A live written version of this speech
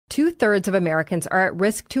2/3 of Americans are at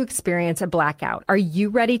risk to experience a blackout. Are you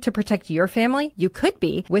ready to protect your family? You could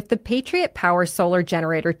be with the Patriot Power Solar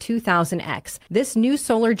Generator 2000X. This new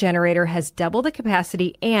solar generator has double the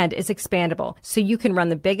capacity and is expandable, so you can run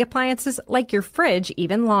the big appliances like your fridge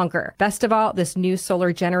even longer. Best of all, this new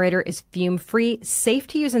solar generator is fume-free, safe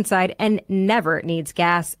to use inside, and never needs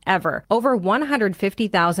gas, ever. Over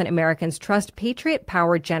 150,000 Americans trust Patriot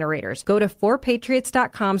Power generators. Go to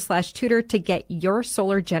 4patriots.com/Tudor to get your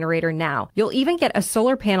solar generator now. You'll even get a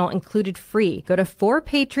solar panel included free. Go to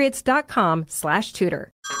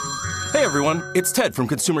 4patriots.com/Tudor. Hey everyone, it's Ted from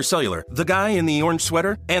Consumer Cellular, the guy in the orange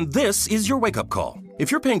sweater, and this is your wake-up call. If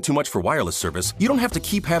you're paying too much for wireless service, you don't have to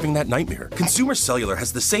keep having that nightmare. Consumer Cellular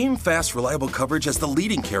has the same fast, reliable coverage as the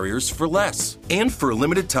leading carriers for less. And for a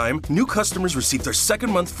limited time, new customers receive their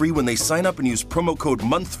second month free when they sign up and use promo code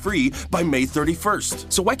MONTHFREE by May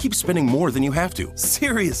 31st. So why keep spending more than you have to?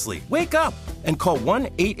 Seriously, wake up and call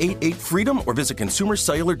 1-888-FREEDOM or visit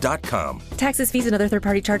consumercellular.com. Taxes, fees, and other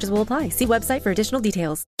third-party charges will apply. See website for additional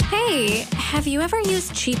details. Hey, have you ever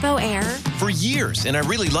used Cheapo Air? For years, and I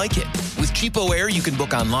really like it. With Cheapo Air, you can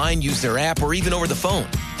book online, use their app, or even over the phone.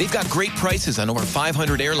 They've got great prices on over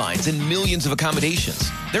 500 airlines and millions of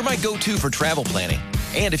accommodations. They're my go-to for travel planning.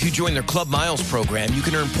 And if you join their Club Miles program, you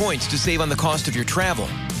can earn points to save on the cost of your travel.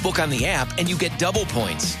 Book on the app, and you get double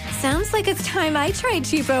points. Sounds like it's time I tried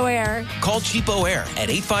Cheapo Air. Call Cheapo Air at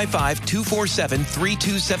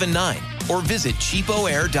 855-247-3279 or visit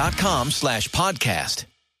cheapoair.com/podcast.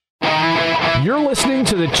 You're listening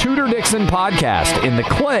to the Tudor Dixon podcast in the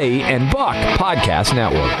Clay and Buck Podcast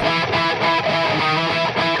Network.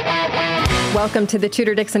 Welcome to the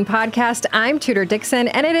Tudor Dixon podcast. I'm Tudor Dixon,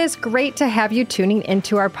 and it is great to have you tuning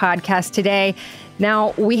into our podcast today.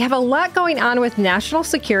 Now, we have a lot going on with national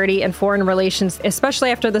security and foreign relations,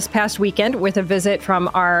 especially after this past weekend with a visit from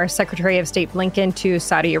our Secretary of State Blinken to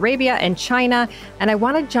Saudi Arabia and China. And I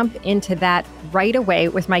want to jump into that right away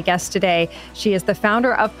with my guest today. She is the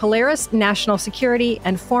founder of Polaris National Security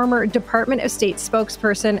and former Department of State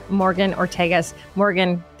spokesperson, Morgan Ortagus.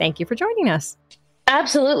 Morgan, thank you for joining us.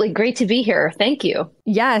 Absolutely. Great to be here. Thank you.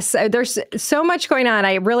 Yes, there's so much going on.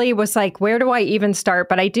 I really was like, where do I even start?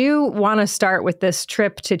 But I do want to start with this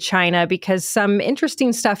trip to China because some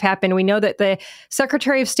interesting stuff happened. We know that the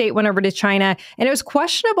Secretary of State went over to China, and it was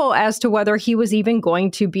questionable as to whether he was even going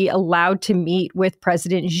to be allowed to meet with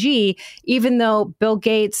President Xi, even though Bill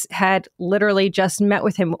Gates had literally just met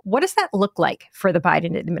with him. What does that look like for the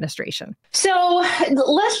Biden administration? So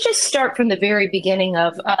let's just start from the very beginning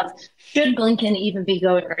of should Blinken even be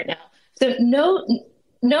going right now? So no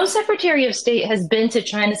Secretary of State has been to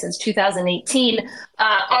China since 2018.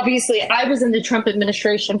 Obviously, I was in the Trump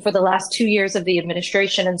administration for the last 2 years of the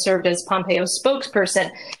administration and served as Pompeo's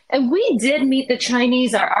spokesperson. And we did meet the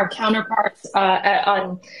Chinese, our counterparts,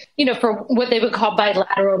 on, for what they would call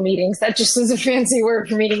bilateral meetings. That just is a fancy word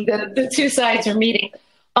for meeting. The two sides are meeting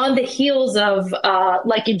on the heels of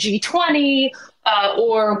like a G20,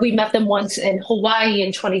 or we met them once in Hawaii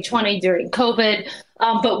in 2020 during COVID.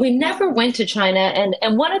 But we never went to China.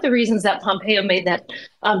 And one of the reasons that Pompeo made that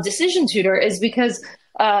decision, Tudor, is because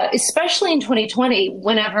especially in 2020,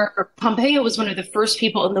 whenever Pompeo was one of the first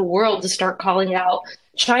people in the world to start calling out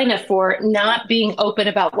China for not being open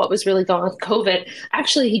about what was really going on with COVID.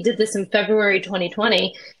 Actually, he did this in February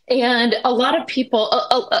 2020. And a lot of people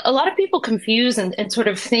confuse and sort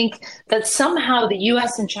of think that somehow the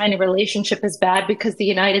U.S. and China relationship is bad because the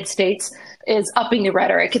United States is upping the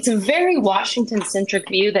rhetoric. It's a very Washington-centric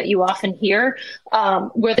view that you often hear,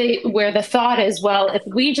 where the thought is, well, if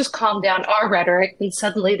we just calm down our rhetoric, then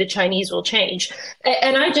suddenly the Chinese will change.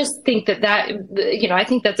 And I just think I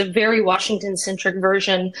think that's a very Washington-centric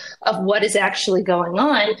version of what is actually going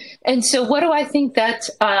on. And so what do I think that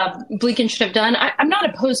Blinken should have done? I'm not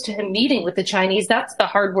opposed to him meeting with the Chinese. That's the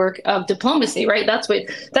hard work of diplomacy, right? That's what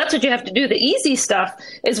you have to do. The easy stuff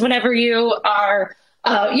is whenever you are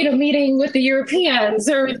meeting with the Europeans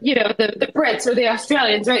or, the Brits or the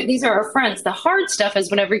Australians, right? These are our friends. The hard stuff is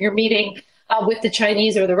whenever you're meeting with the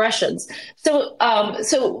Chinese or the Russians. So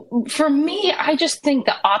for me, I just think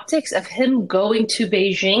the optics of him going to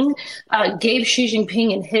Beijing gave Xi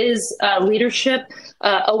Jinping and his leadership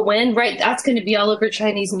a win, right? That's going to be all over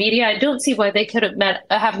Chinese media. I don't see why they could have met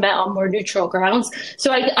on more neutral grounds.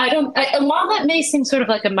 So and while that may seem sort of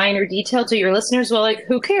like a minor detail to your listeners, well, like,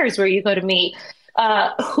 who cares where you go to meet?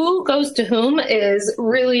 Who goes to whom is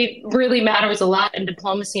really, really matters a lot in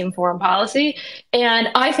diplomacy and foreign policy. And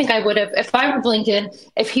I think I would have, if I were Blinken,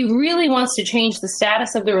 if he really wants to change the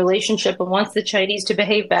status of the relationship and wants the Chinese to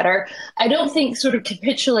behave better, I don't think sort of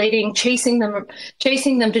capitulating, chasing them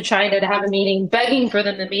to China to have a meeting, begging for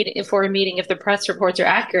them to meet for a meeting if the press reports are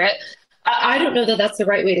accurate. I don't know that that's the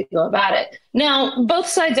right way to go about it. Now, both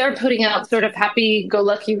sides are putting out sort of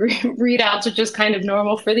happy-go-lucky readouts, which is kind of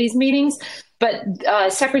normal for these meetings. But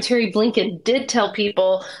Secretary Blinken did tell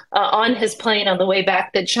people on his plane on the way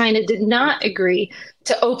back that China did not agree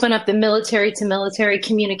to open up the military-to-military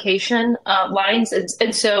communication lines.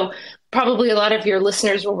 And so probably a lot of your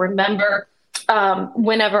listeners will remember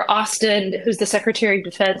whenever Austin, who's the Secretary of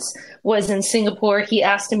Defense, was in Singapore, he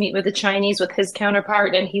asked to meet with the Chinese with his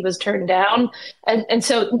counterpart, and he was turned down. And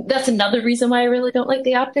so that's another reason why I really don't like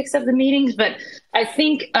the optics of the meetings. But I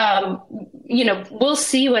think, we'll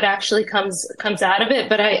see what actually comes out of it.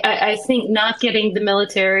 But I think not getting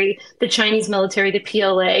the Chinese military, the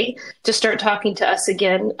PLA, to start talking to us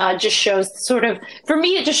again just shows for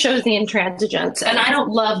me, it just shows the intransigence. And I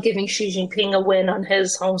don't love giving Xi Jinping a win on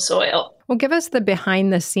his home soil. Well, give us the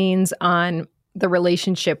behind the scenes on the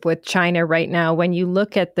relationship with China right now. When you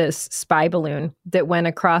look at this spy balloon that went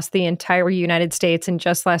across the entire United States, and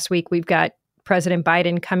just last week, we've got President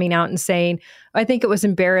Biden coming out and saying, I think it was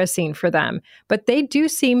embarrassing for them. But they do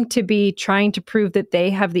seem to be trying to prove that they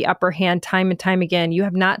have the upper hand time and time again. You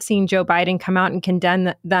have not seen Joe Biden come out and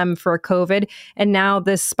condemn them for COVID. And now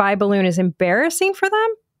this spy balloon is embarrassing for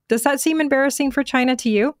them? Does that seem embarrassing for China to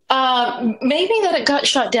you? Maybe that it got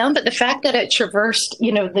shot down, but the fact that it traversed,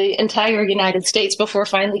 the entire United States before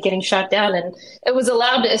finally getting shot down and it was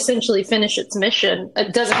allowed to essentially finish its mission,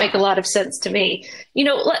 it doesn't make a lot of sense to me.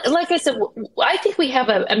 Like I said, I think we have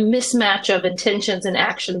a mismatch of intentions and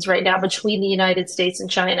actions right now between the United States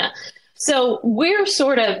and China. So we're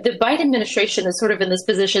the Biden administration is sort of in this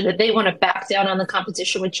position that they want to back down on the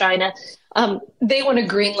competition with China. They want to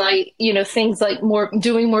greenlight, things like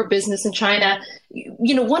doing more business in China.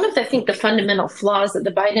 One of the fundamental flaws that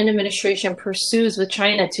the Biden administration pursues with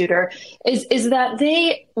China, Tudor, is that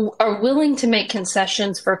they are willing to make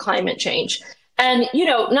concessions for climate change. And,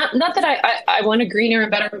 not that I want a greener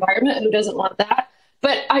and better environment. Who doesn't want that?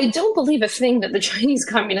 But I don't believe a thing that the Chinese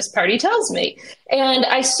Communist Party tells me. And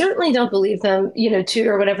I certainly don't believe them,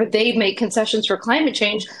 Tudor, whatever, they make concessions for climate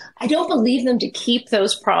change. I don't believe them to keep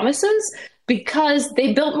those promises because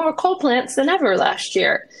they built more coal plants than ever last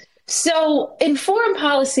year. So in foreign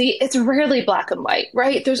policy, it's rarely black and white,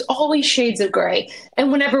 right? There's always shades of gray.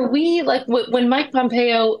 And whenever when Mike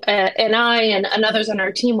Pompeo and I and others on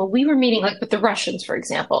our team, when we were meeting with the Russians, for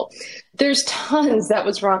example, there's tons that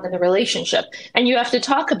was wrong in the relationship. And you have to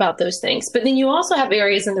talk about those things. But then you also have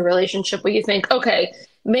areas in the relationship where you think, okay,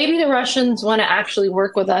 maybe the Russians want to actually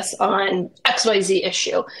work with us on XYZ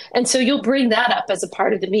issue. And so you'll bring that up as a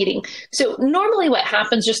part of the meeting. So normally what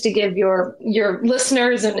happens, just to give your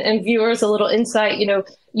listeners and viewers a little insight,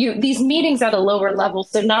 these meetings at a lower level,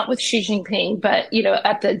 so not with Xi Jinping, but,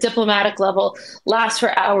 at the diplomatic level, last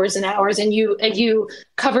for hours and hours. And you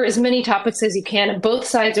cover as many topics as you can. And both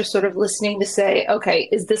sides are sort of listening to say, okay,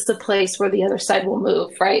 is this the place where the other side will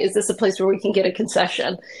move, right? Is this a place where we can get a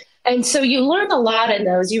concession? And so you learn a lot in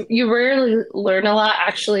those. You rarely learn a lot,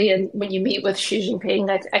 actually. And when you meet with Xi Jinping,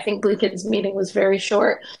 I think Blinken's meeting was very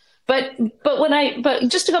short. But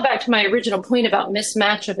just to go back to my original point about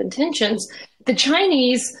mismatch of intentions, the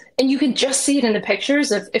Chinese, and you can just see it in the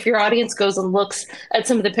pictures. If your audience goes and looks at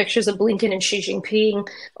some of the pictures of Blinken and Xi Jinping,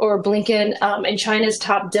 or Blinken and China's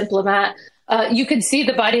top diplomat, you can see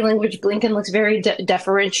the body language. Blinken looks very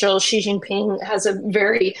deferential. Xi Jinping has a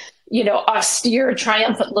very austere,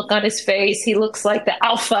 triumphant look on his face. He looks like the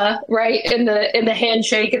alpha, right, in the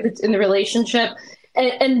handshake, in the relationship.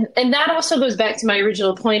 And that also goes back to my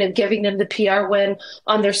original point of giving them the PR win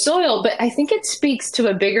on their soil. But I think it speaks to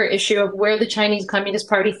a bigger issue of where the Chinese Communist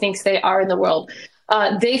Party thinks they are in the world.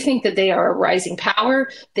 They think that they are a rising power.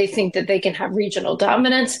 They think that they can have regional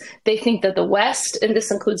dominance. They think that the West, and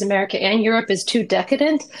this includes America and Europe, is too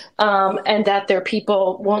decadent, and that their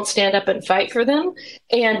people won't stand up and fight for them.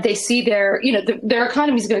 And they see their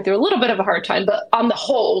economy is going through a little bit of a hard time, but on the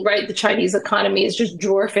whole, right, the Chinese economy is just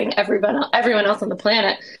dwarfing everyone else on the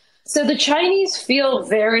planet. So the Chinese feel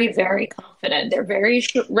very, very confident. They're very,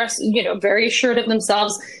 very assured of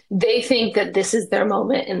themselves. They think that this is their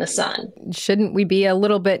moment in the sun. Shouldn't we be a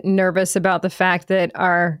little bit nervous about the fact that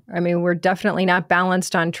we're definitely not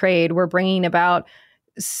balanced on trade. We're bringing about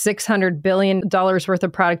 $600 billion worth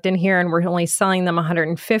of product in here, and we're only selling them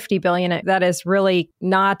 $150 billion. That is really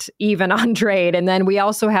not even on trade. And then we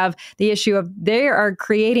also have the issue of they are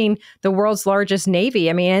creating the world's largest Navy.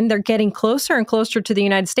 I mean, and they're getting closer and closer to the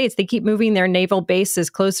United States. They keep moving their naval bases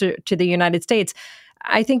closer to the United States.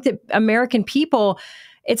 I think that American people,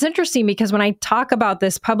 it's interesting because when I talk about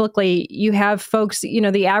this publicly, you have folks,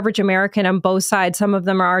 the average American on both sides. Some of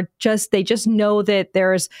them they just know that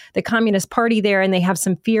there's the Communist Party there and they have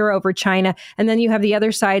some fear over China. And then you have the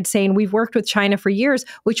other side saying we've worked with China for years,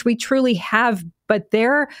 which we truly have, but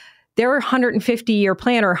their 150-year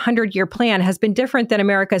plan or 100-year plan has been different than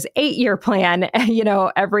America's 8-year plan,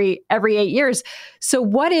 every 8 years. So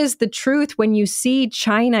what is the truth when you see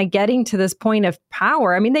China getting to this point of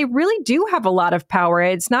power? I mean, they really do have a lot of power.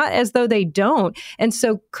 It's not as though they don't. And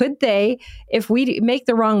so could they, if we make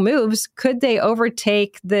the wrong moves, could they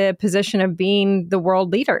overtake the position of being the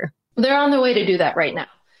world leader? They're on their way to do that right now.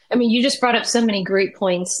 I mean, you just brought up so many great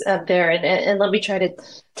points up there, and let me try to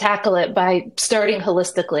tackle it by starting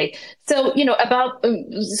holistically. So,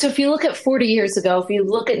 so if you look at 40 years ago, if you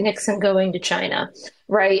look at Nixon going to China,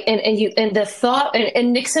 right, and the thought,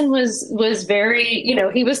 and Nixon was very,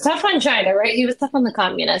 he was tough on China, right? He was tough on the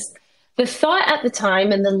communists. The thought at the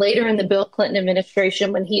time, and then later in the Bill Clinton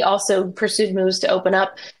administration, when he also pursued moves to open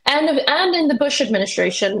up, and in the Bush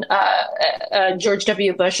administration, George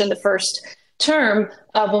W. Bush in the first term,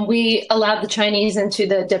 when we allowed the Chinese into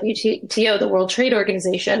the WTO, the World Trade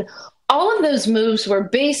Organization, all of those moves were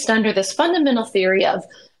based under this fundamental theory of,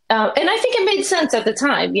 and I think it made sense at the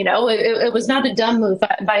time, it was not a dumb move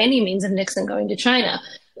by any means of Nixon going to China.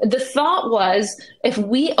 The thought was, if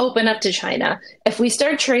we open up to China, if we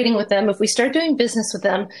start trading with them, if we start doing business with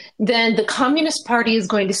them, then the Communist Party is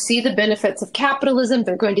going to see the benefits of capitalism.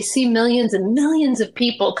 They're going to see millions and millions of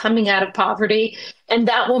people coming out of poverty, and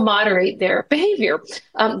that will moderate their behavior.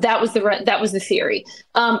 That was the theory.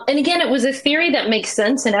 And again, it was a theory that makes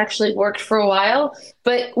sense and actually worked for a while.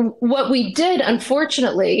 But what we did,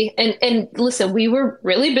 unfortunately, and listen, we were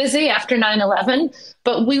really busy after 9/11,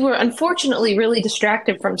 but we were unfortunately really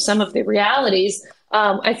distracted from some of the realities.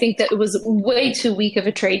 I think that it was way too weak of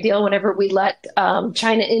a trade deal whenever we let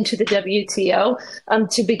China into the WTO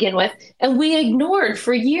to begin with. And we ignored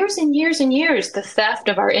for years and years and years the theft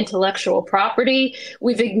of our intellectual property.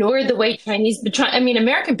 We've ignored the way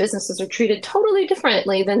American businesses are treated totally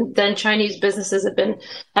differently than Chinese businesses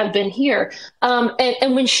have been here.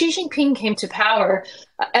 And when Xi Jinping came to power,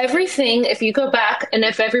 everything, if you go back and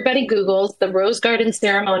if everybody Googles the Rose Garden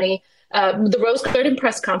ceremony, the Rose Garden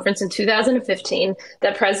press conference in 2015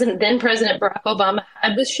 that then President Barack Obama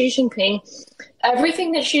had with Xi Jinping,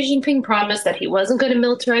 everything that Xi Jinping promised, that he wasn't going to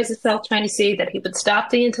militarize the South China Sea, that he would stop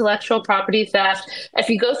the intellectual property theft. If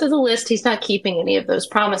you go through the list, he's not keeping any of those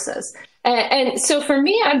promises. And so for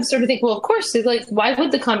me, I'm sort of thinking, well, of course, why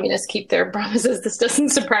would the communists keep their promises? This doesn't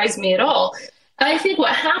surprise me at all. I think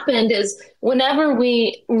what happened is whenever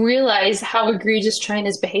we realized how egregious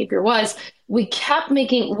China's behavior was, we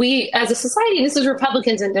as a society, this is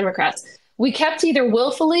Republicans and Democrats, we kept either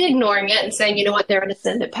willfully ignoring it and saying, you know what, they're an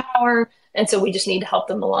ascendant power, and so we just need to help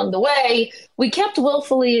them along the way. We kept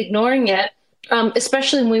willfully ignoring it,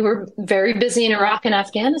 especially when we were very busy in Iraq and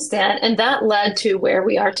Afghanistan, and that led to where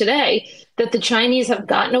we are today, that the Chinese have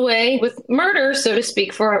gotten away with murder, so to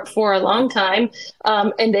speak, for a long time,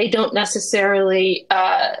 and they don't necessarily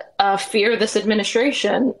fear this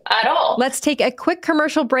administration at all. Let's take a quick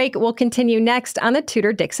commercial break. We'll continue next on the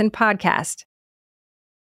Tudor Dixon podcast.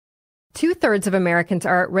 2/3 of Americans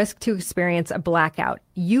are at risk to experience a blackout.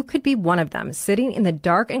 You could be one of them, sitting in the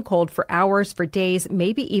dark and cold for hours, for days,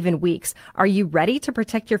 maybe even weeks. Are you ready to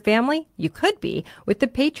protect your family? You could be with the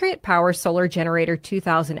Patriot Power Solar Generator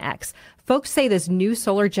 2000X. Folks say this new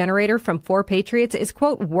solar generator from 4 Patriots is,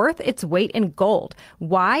 quote, worth its weight in gold.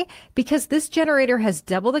 Why? Because this generator has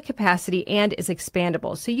double the capacity and is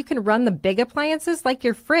expandable, so you can run the big appliances like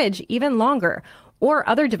your fridge even longer, or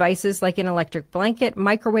other devices like an electric blanket,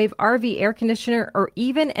 microwave, RV air conditioner, or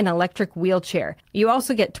even an electric wheelchair. You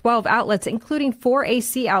also get 12 outlets, including 4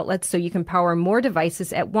 AC outlets, so you can power more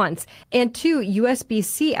devices at once, and 2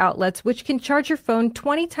 USB-C outlets, which can charge your phone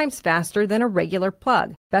 20 times faster than a regular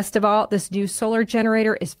plug. Best of all, this new solar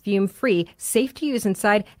generator is fume-free, safe to use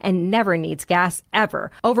inside, and never needs gas, ever.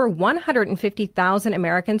 Over 150,000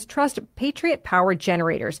 Americans trust Patriot Power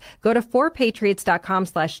generators. Go to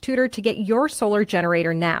 4patriots.com/Tudor to get your solar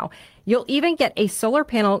generator now. You'll even get a solar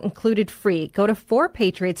panel included free. Go to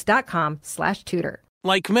 4patriots.com/Tudor.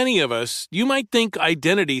 Like many of us, you might think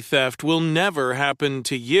identity theft will never happen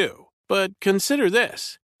to you. But consider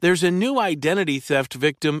this. There's a new identity theft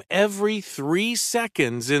victim every 3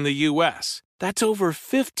 seconds in the U.S. That's over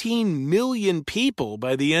 15 million people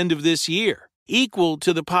by the end of this year, equal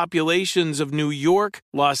to the populations of New York,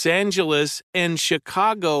 Los Angeles, and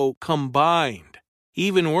Chicago combined.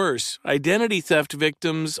 Even worse, identity theft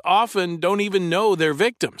victims often don't even know they're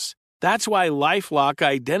victims. That's why LifeLock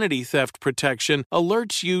Identity Theft Protection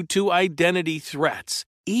alerts you to identity threats,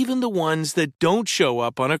 even the ones that don't show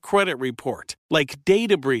up on a credit report, like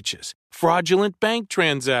data breaches, fraudulent bank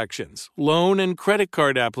transactions, loan and credit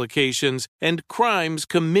card applications, and crimes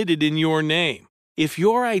committed in your name. If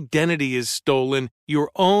your identity is stolen,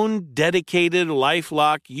 your own dedicated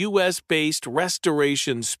LifeLock US-based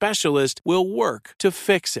restoration specialist will work to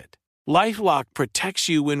fix it. LifeLock protects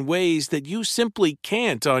you in ways that you simply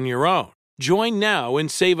can't on your own. Join now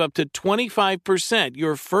and save up to 25%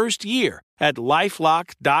 your first year at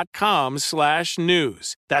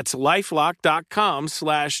LifeLock.com/news. That's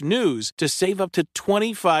LifeLock.com/news to save up to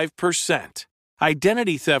 25%.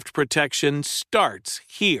 Identity theft protection starts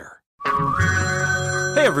here.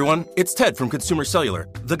 Hey everyone, it's Ted from Consumer Cellular,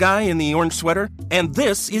 the guy in the orange sweater, and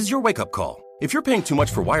this is your wake-up call. If you're paying too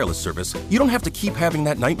much for wireless service, you don't have to keep having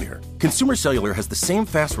that nightmare. Consumer Cellular has the same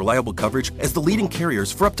fast, reliable coverage as the leading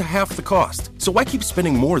carriers for up to half the cost. So why keep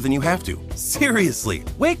spending more than you have to? Seriously,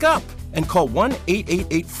 wake up and call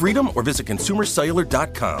 1-888-FREEDOM or visit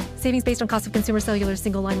consumercellular.com. Savings based on cost of Consumer Cellular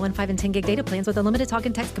single line 1, 5, and 10 gig data plans with unlimited talk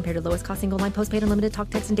and text compared to lowest cost single line postpaid unlimited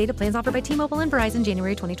talk, text, and data plans offered by T-Mobile and Verizon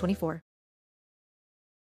January 2024.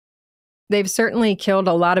 They've certainly killed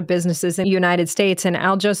a lot of businesses in the United States. And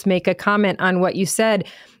I'll just make a comment on what you said,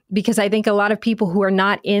 because I think a lot of people who are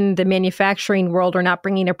not in the manufacturing world or not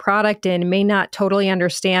bringing a product in may not totally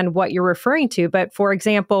understand what you're referring to. But for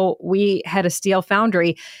example, we had a steel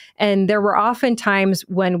foundry, and there were often times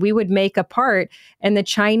when we would make a part and the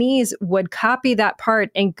Chinese would copy that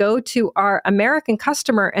part and go to our American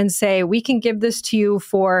customer and say, we can give this to you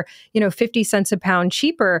for, 50 cents a pound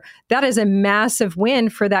cheaper. That is a massive win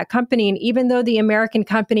for that company. And even though the American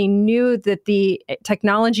company knew that the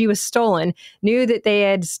technology was stolen, knew that they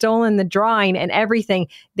had stolen the drawing and everything,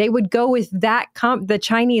 they would go with that the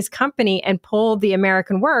Chinese company and pull the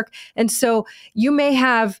American work. And so you may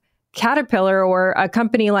have Caterpillar or a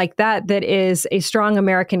company like that is a strong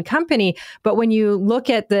American company. But when you look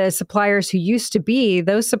at the suppliers who used to be,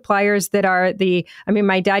 those suppliers that are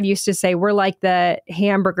my dad used to say, we're like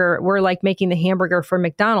making the hamburger for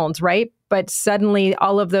McDonald's, right? But suddenly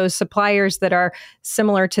all of those suppliers that are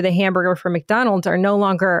similar to the hamburger for McDonald's are no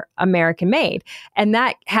longer American made. And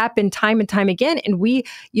that happened time and time again. And we've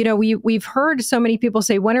heard so many people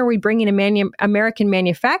say, when are we bringing American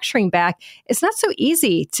manufacturing back? It's not so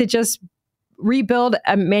easy to just rebuild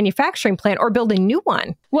a manufacturing plant or build a new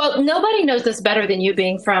one. Well, nobody knows this better than you,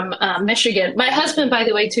 being from Michigan. My husband, by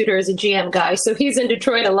the way, Tudor, is a GM guy, so he's in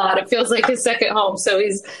Detroit a lot. It feels like his second home. So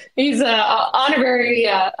he's an honorary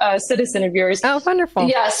citizen of yours. Oh, wonderful.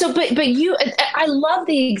 Yeah. So, but I love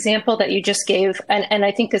the example that you just gave, and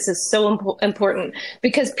I think this is so important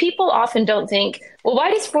because people often don't think, well,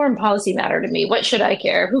 why does foreign policy matter to me? What should I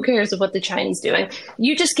care? Who cares of what the Chinese doing?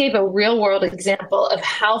 You just gave a real world example of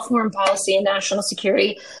how foreign policy and national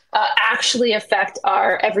security actually affect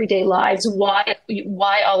our everyday lives, why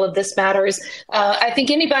all of this matters. I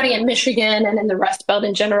think anybody in Michigan and in the Rust Belt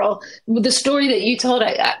in general, the story that you told,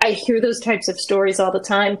 I hear those types of stories all the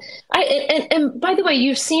time. And by the way,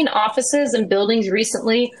 you've seen offices and buildings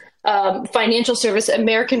recently,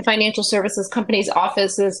 American financial services companies'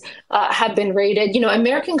 offices have been raided.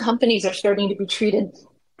 American companies are starting to be treated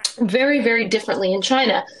very, very differently in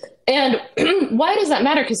China. And why does that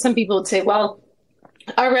matter? Because some people would say, well,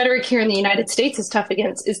 our rhetoric here in the United States is tough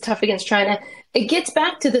against China. It gets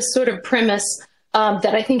back to this sort of premise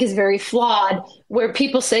that I think is very flawed, where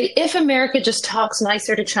people say, if America just talks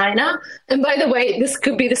nicer to China, and by the way, this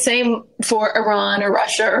could be the same for Iran or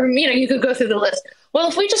Russia, or, you could go through the list. Well,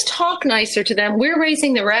 if we just talk nicer to them, we're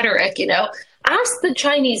raising the rhetoric, Ask the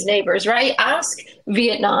Chinese neighbors, right? Ask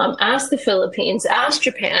Vietnam, ask the Philippines, ask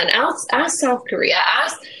Japan, ask South Korea,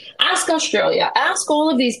 ask Australia, ask all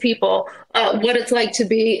of these people what it's like to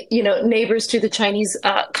be, neighbors to the Chinese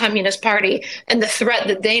Communist Party and the threat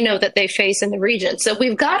that they know that they face in the region. So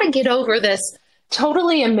we've got to get over this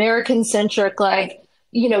totally American-centric,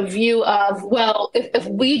 view of, well, if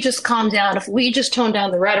we just calm down, if we just tone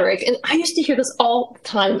down the rhetoric. And I used to hear this all the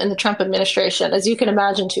time in the Trump administration, as you can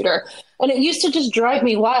imagine, Tudor. And it used to just drive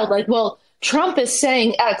me wild. Like, well, Trump is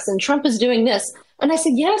saying X and Trump is doing this. And I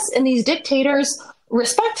said, yes. And these dictators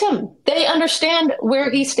respect him. They understand where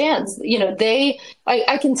he stands.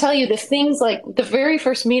 I can tell you the things like the very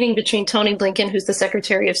first meeting between Tony Blinken, who's the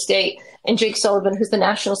Secretary of State, and Jake Sullivan, who's the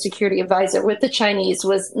national security advisor with the Chinese,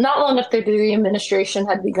 was not long after the administration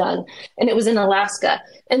had begun, and it was in Alaska.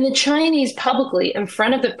 And the Chinese publicly, in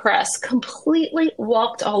front of the press, completely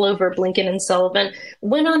walked all over Blinken and Sullivan,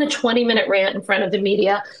 went on a 20-minute rant in front of the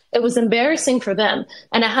media. It was embarrassing for them.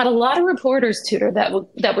 And I had a lot of reporters, Tudor, that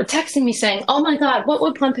were texting me saying, oh my God, what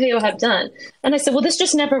would Pompeo have done? And I said, well, this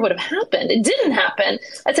just never would have happened. It didn't happen.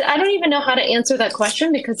 I said, I don't even know how to answer that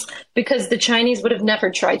question because the Chinese would have never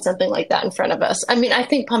tried something like that in front of us. I mean, I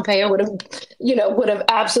think Pompeo would have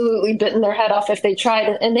absolutely bitten their head off if they tried,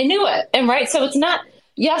 and they knew it. And right. So it's not,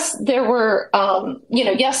 yes, there were,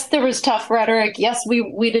 yes, there was tough rhetoric. Yes,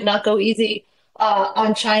 we did not go easy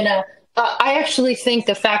on China. I actually think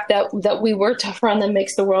the fact that we were tougher on them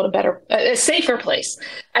makes the world a safer place.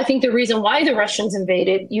 I think the reason why the Russians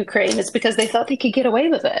invaded Ukraine is because they thought they could get away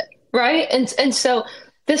with it, right? And so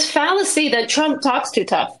this fallacy that Trump talks too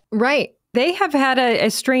tough. Right. They have had a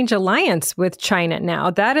strange alliance with China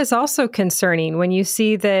now. That is also concerning when you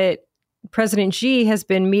see that President Xi has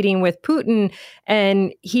been meeting with Putin,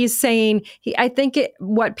 and he's saying, I think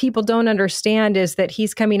what people don't understand is that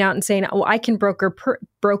he's coming out and saying, oh, I can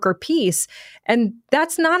broker peace. And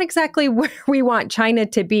that's not exactly where we want China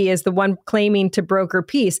to be, as the one claiming to broker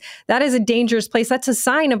peace. That is a dangerous place. That's a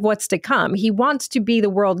sign of what's to come. He wants to be the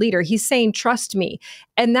world leader. He's saying, trust me.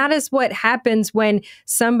 And that is what happens when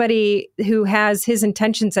somebody who has his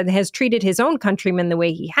intentions and has treated his own countrymen the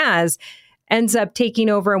way he has ends up taking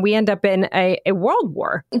over, and we end up in a world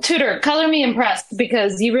war. Tudor, color me impressed,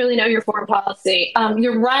 because you really know your foreign policy.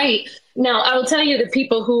 You're right. Now, I will tell you that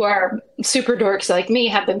people who are super dorks like me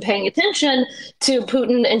have been paying attention to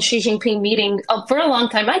Putin and Xi Jinping meeting for a long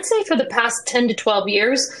time. I'd say for the past 10 to 12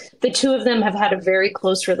 years, the two of them have had a very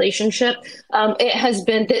close relationship. It has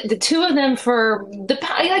been the two of them for,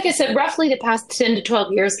 like I said, roughly the past 10 to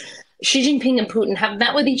 12 years. Xi Jinping and Putin have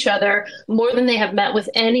met with each other more than they have met with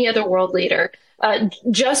any other world leader.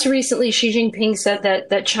 Just recently, Xi Jinping said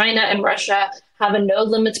that China and Russia have a no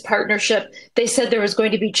limits partnership. They said there was going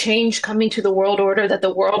to be change coming to the world order that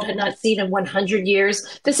the world had not seen in 100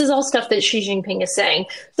 years. This is all stuff that Xi Jinping is saying.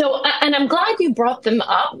 So, and I'm glad you brought them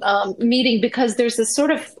up, meeting, because there's this sort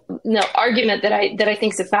of argument that I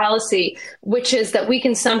think is a fallacy, which is that we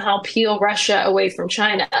can somehow peel Russia away from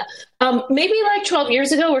China. Maybe like 12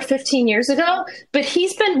 years ago or 15 years ago, but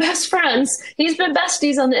he's been best friends. He's been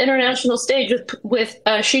besties on the international stage with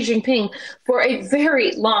Xi Jinping for a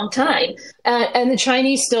very long time. And the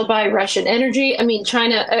Chinese still buy Russian energy. I mean,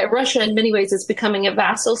 Russia in many ways is becoming a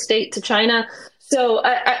vassal state to China. So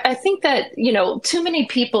I think that, too many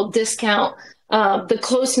people discount the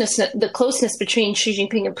closeness between Xi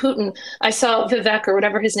Jinping and Putin. I saw Vivek, or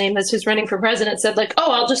whatever his name is, who's running for president, said like,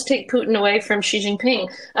 oh, I'll just take Putin away from Xi Jinping.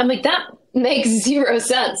 I'm like, that makes zero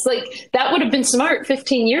sense. Like, that would have been smart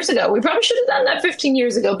 15 years ago. We probably should have done that 15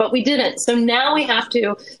 years ago, but we didn't. So now we have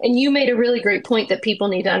to, and you made a really great point that people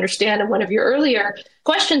need to understand in one of your earlier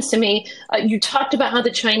questions to me. You talked about how the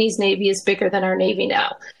Chinese Navy is bigger than our Navy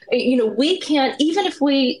now. We can't, even if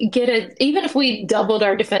we doubled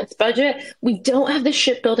our defense budget, we don't have the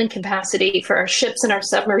shipbuilding capacity for our ships and our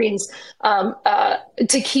submarines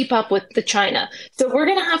to keep up with the China. So we're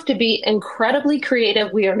going to have to be incredibly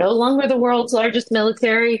creative. We are no longer the world's largest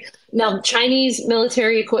military. Now, Chinese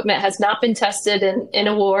military equipment has not been tested in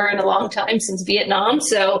a war in a long time, since Vietnam.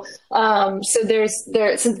 So there's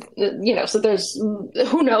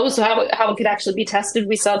who knows how it could actually be tested.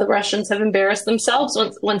 We saw the Russians have embarrassed themselves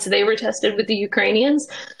once they were tested with the Ukrainians.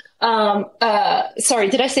 Sorry,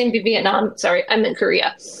 did I say Vietnam? Sorry, I meant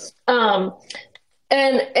Korea.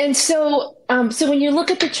 So when you look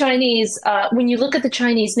at the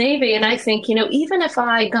Chinese Navy, and I think, even if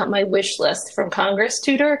I got my wish list from Congress,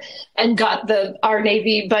 Tudor, and got our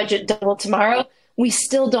Navy budget doubled tomorrow, we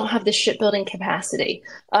still don't have the shipbuilding capacity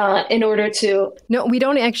in order to. No, we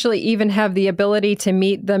don't actually even have the ability to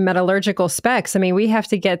meet the metallurgical specs. I mean, we have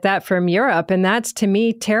to get that from Europe. And that's, to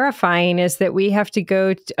me, terrifying, is that we have to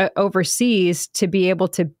go overseas to be able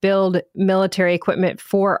to build military equipment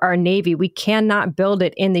for our Navy. We cannot build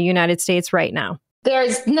it in the United States right now.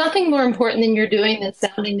 There's nothing more important than you're doing than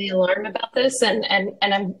sounding the alarm about this. And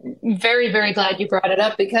I'm very, very glad you brought it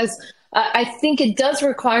up, because I think it does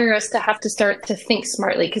require us to have to start to think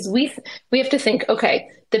smartly, because we have to think, okay,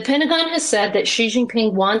 the Pentagon has said that Xi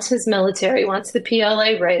Jinping wants his military, wants the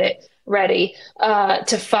PLA ready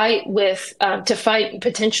to fight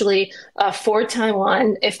potentially for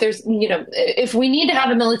Taiwan. If there's, if we need to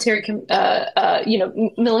have a military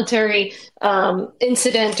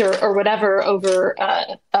incident or whatever over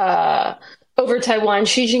Taiwan,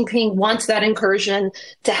 Xi Jinping wants that incursion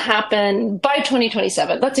to happen by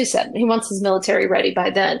 2027. That's what he said. He wants his military ready by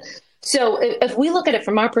then. So if we look at it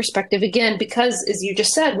from our perspective, again, because, as you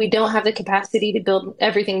just said, we don't have the capacity to build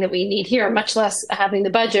everything that we need here, much less having the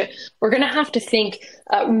budget, we're going to have to think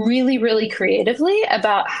really, really creatively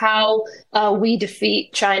about how we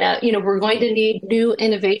defeat China. We're going to need new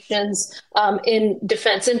innovations in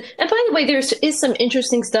defense. And by the way, there is some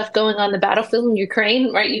interesting stuff going on the battlefield in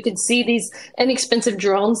Ukraine, right? You can see these inexpensive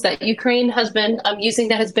drones that Ukraine has been using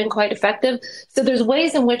that has been quite effective. So there's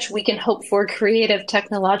ways in which we can hope for creative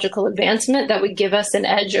technological advancement that would give us an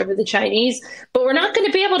edge over the Chinese, but we're not going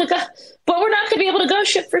to be able to go. But we're not going to be able to go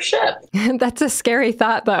ship for ship. That's a scary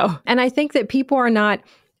thought, though. And I think that people are not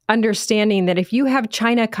understanding that if you have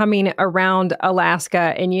China coming around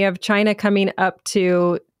Alaska and you have China coming up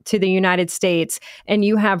to the United States and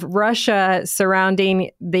you have Russia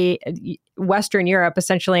surrounding the Western Europe,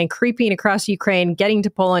 essentially, and creeping across Ukraine, getting to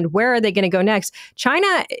Poland, where are they going to go next? China,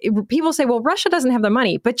 people say, well, Russia doesn't have the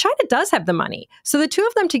money, but China does have the money. So the two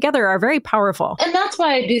of them together are very powerful. And that's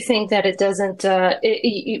why I do think that it doesn't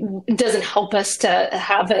help us to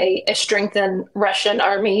have a strengthened Russian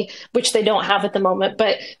army, which they don't have at the moment.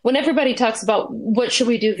 But when everybody talks about what should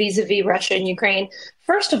we do vis-a-vis Russia and Ukraine,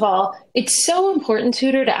 first of all, it's so important,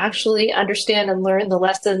 Tudor, to actually understand and learn the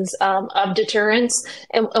lessons of deterrence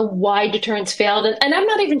and why deterrence failed. And I'm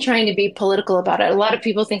not even trying to be political about it. A lot of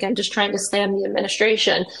people think I'm just trying to slam the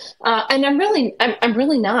administration. And I'm really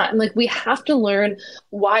not. I'm like, we have to learn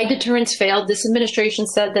why deterrence failed. This administration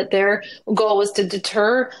said that their goal was to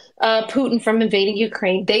deter Putin from invading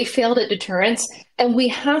Ukraine. They failed at deterrence. And we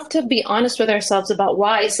have to be honest with ourselves about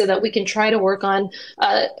why, so that we can try to work on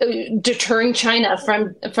deterring China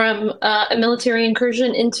from a military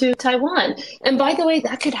incursion into Taiwan. And by the way,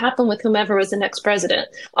 that could happen with whomever was the next president.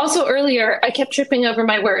 Also, earlier, I kept tripping over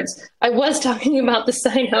my words. I was talking about the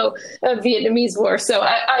Sino-Vietnamese War, so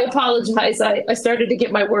I apologize. I started to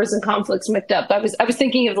get my wars and conflicts mixed up. I was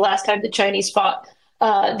thinking of the last time the Chinese fought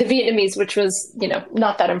the Vietnamese, which was,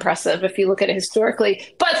 not that impressive if you look at it historically,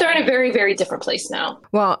 but they're in a very, very different place now.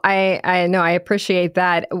 Well, I know, I appreciate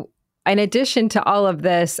that. In addition to all of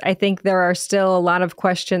this, I think there are still a lot of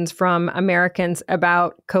questions from Americans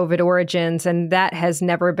about COVID origins, and that has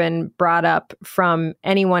never been brought up from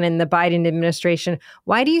anyone in the Biden administration.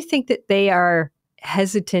 Why do you think that they are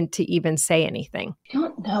hesitant to even say anything? I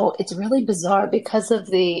don't know. It's really bizarre because of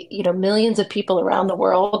the, millions of people around the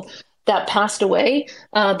world that passed away,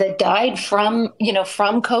 that died from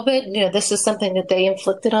COVID. This is something that they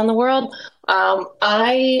inflicted on the world.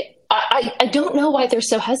 I don't know why they're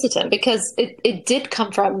so hesitant, because it did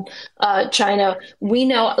come from China. We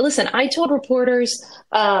know, listen, I told reporters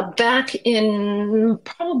back in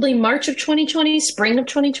probably March of 2020, spring of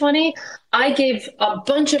 2020, I gave a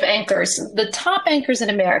bunch of anchors, the top anchors in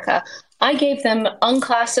America, I gave them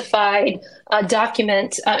unclassified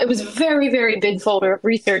document. It was a very, very big folder of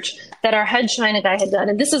research that our head China guy had done.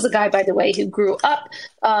 And this is a guy, by the way, who grew up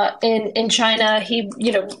in China. He,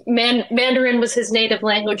 Mandarin was his native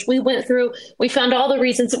language. We went through, we found all the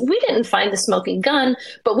reasons. We didn't find the smoking gun,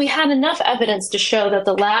 but we had enough evidence to show that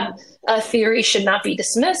the lab theory should not be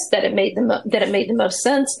dismissed, that it made the most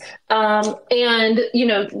sense. And,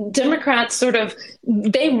 Democrats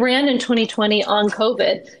they ran in 2020 on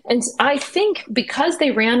COVID. And I think because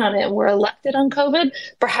they ran on it and were elected on COVID,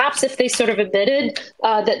 perhaps if they admitted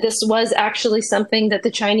that this was actually something that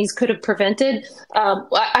the Chinese could have prevented,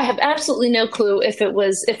 I have absolutely no clue if it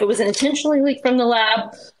was intentionally leaked from the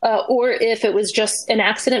lab or if it was just an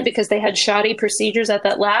accident because they had shoddy procedures at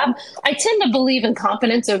that lab. I tend to believe in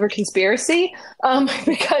competence over conspiracy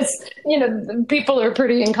because, people are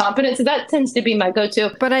pretty incompetent. So that tends to be my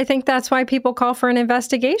go-to. But I think that's why people call for an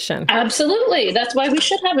investigation. Absolutely. That's why we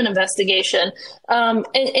should have an investigation.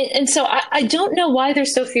 And so I don't know why they're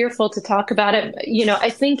so fearful to talk about it. I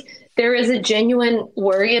think there is a genuine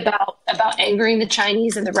worry about angering the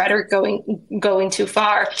Chinese and the rhetoric going too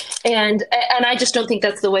far. And I just don't think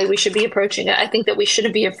that's the way we should be approaching it. I think that we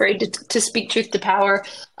shouldn't be afraid to speak truth to power.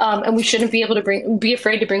 And we shouldn't be able to be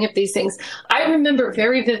afraid to bring up these things. I remember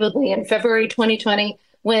very vividly in February 2020,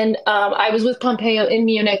 when I was with Pompeo in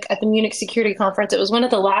Munich at the Munich Security Conference. It was one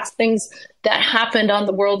of the last things that happened on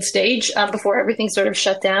the world stage before everything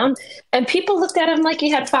shut down. And people looked at him like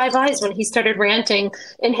he had five eyes when he started ranting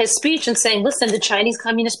in his speech and saying, listen, the Chinese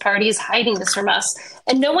Communist Party is hiding this from us.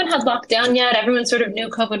 And no one had locked down yet. Everyone knew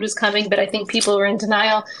COVID was coming, but I think people were in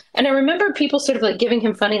denial. And I remember people giving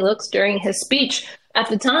him funny looks during his speech. at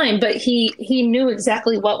the time, but he knew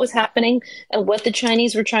exactly what was happening and what the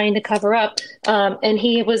Chinese were trying to cover up. And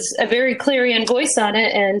he was a very clarion voice on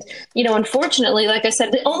it. And, unfortunately, like I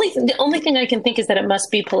said, the only thing I can think is that it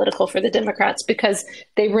must be political for the Democrats, because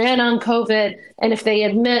they ran on COVID. And if they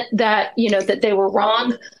admit that, that they were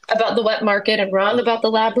wrong about the wet market and wrong about the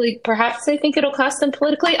lab leak, perhaps they think it'll cost them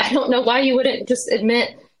politically. I don't know why you wouldn't just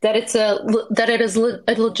admit that it is a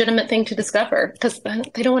legitimate thing to discover, because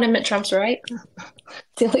they don't want to admit Trump's right.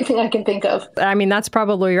 It's the only thing I can think of. I mean, that's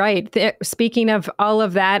probably right. Speaking of all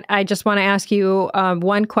of that, I just want to ask you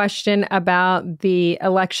one question about the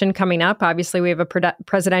election coming up. Obviously, we have a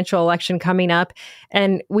presidential election coming up,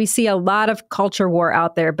 and we see a lot of culture war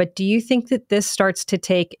out there. But do you think that this starts to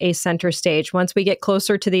take a center stage? Once we get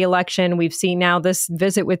closer to the election, we've seen now this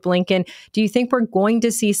visit with Blinken. Do you think we're going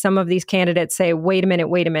to see some of these candidates say, wait a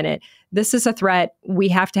minute, this is a threat. We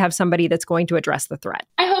have to have somebody that's going to address the threat?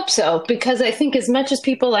 I hope so, because I think as much as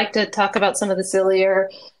people like to talk about some of the sillier,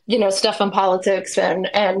 stuff in politics and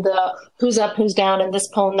who's up, who's down, and this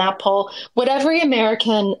poll and that poll, what every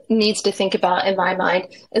American needs to think about, in my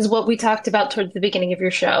mind, is what we talked about towards the beginning of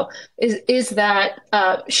your show, is that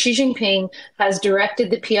Xi Jinping has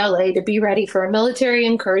directed the PLA to be ready for a military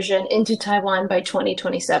incursion into Taiwan by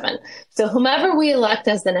 2027. So whomever we elect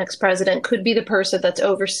as the next president could be the person that's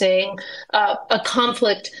overseeing a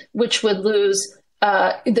conflict which would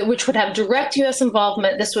which would have direct U.S.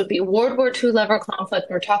 involvement. This would be World War II level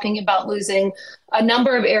conflict. We're talking about losing a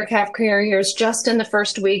number of aircraft carriers just in the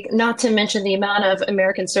first week, not to mention the amount of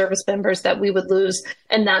American service members that we would lose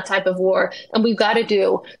in that type of war. And we've got to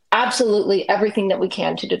do absolutely everything that we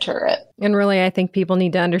can to deter it. And really, I think people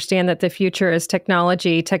need to understand that the future is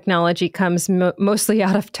technology. Technology comes mostly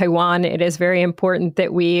out of Taiwan. It is very important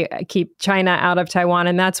that we keep China out of Taiwan.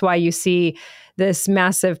 And that's why you see this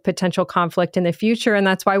massive potential conflict in the future. And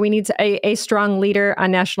that's why we need a strong leader on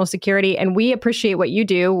national security. And we appreciate what you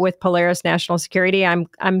do with Polaris National Security.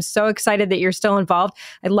 I'm so excited that you're still involved.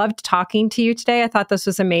 I loved talking to you today. I thought this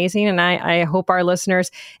was amazing. And I hope our listeners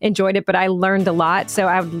enjoyed it, but I learned a lot. So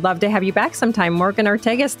I would love to have you back sometime. Morgan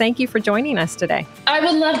Ortegas, thank you for joining us today. I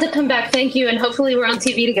would love to come back. Thank you. And hopefully we're on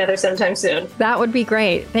TV together sometime soon. That would be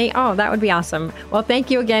great. That would be awesome. Well, thank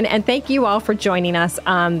you again. And thank you all for joining us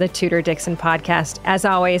on the Tudor Dixon podcast. As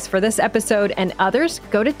always, for this episode and others,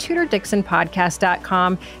 go to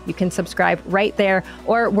TudorDixonPodcast.com. You can subscribe right there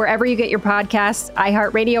or wherever you get your podcasts,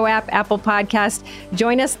 iHeartRadio app, Apple Podcast.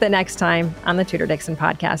 Join us the next time on the Tudor Dixon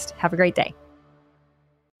podcast. Have a great day.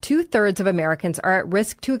 2/3 of Americans are at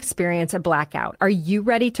risk to experience a blackout. Are you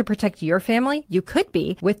ready to protect your family? You could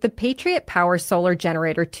be with the Patriot Power Solar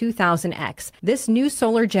Generator 2000X. This new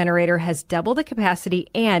solar generator has double the capacity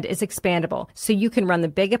and is expandable, so you can run the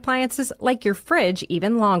big appliances like your fridge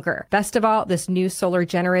even longer. Best of all, this new solar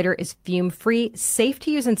generator is fume-free, safe to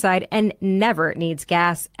use inside, and never needs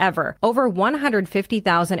gas, ever. Over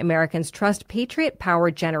 150,000 Americans trust Patriot Power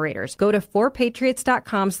generators. Go to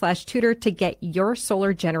 4patriots.com/Tudor to get your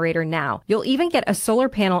solar generator now. You'll even get a solar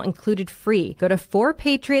panel included free. Go to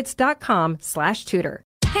 4patriots.com/Tudor.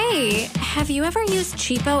 Hey, have you ever used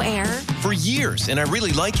Cheapo Air? For years, and I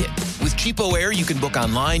really like it. With Cheapo Air, you can book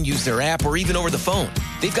online, use their app, or even over the phone.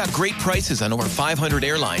 They've got great prices on over 500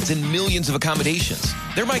 airlines and millions of accommodations.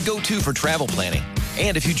 They're my go-to for travel planning.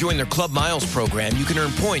 And if you join their Club Miles program, you can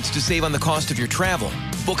earn points to save on the cost of your travel.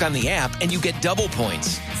 Book on the app, and you get double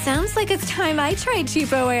points. Sounds like it's time I tried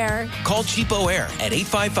Cheapo Air. Call Cheapo Air at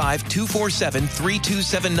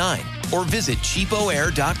 855-247-3279 or visit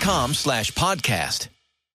cheapoair.com/podcast.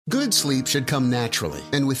 Good sleep should come naturally,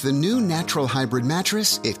 and with the new Natural Hybrid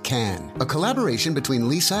mattress, it can. A collaboration between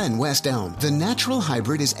Lisa and West Elm, the Natural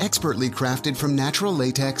Hybrid is expertly crafted from natural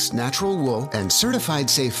latex, natural wool, and certified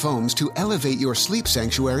safe foams to elevate your sleep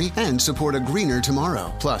sanctuary and support a greener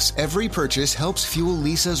tomorrow. Plus, every purchase helps fuel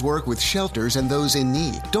Lisa's work with shelters and those in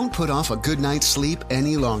need. Don't put off a good night's sleep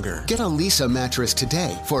any longer. Get a Lisa mattress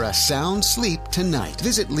today for a sound sleep tonight.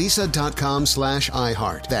 Visit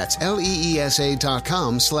lisa.com/iHeart. That's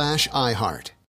LEESA.com/iHeart.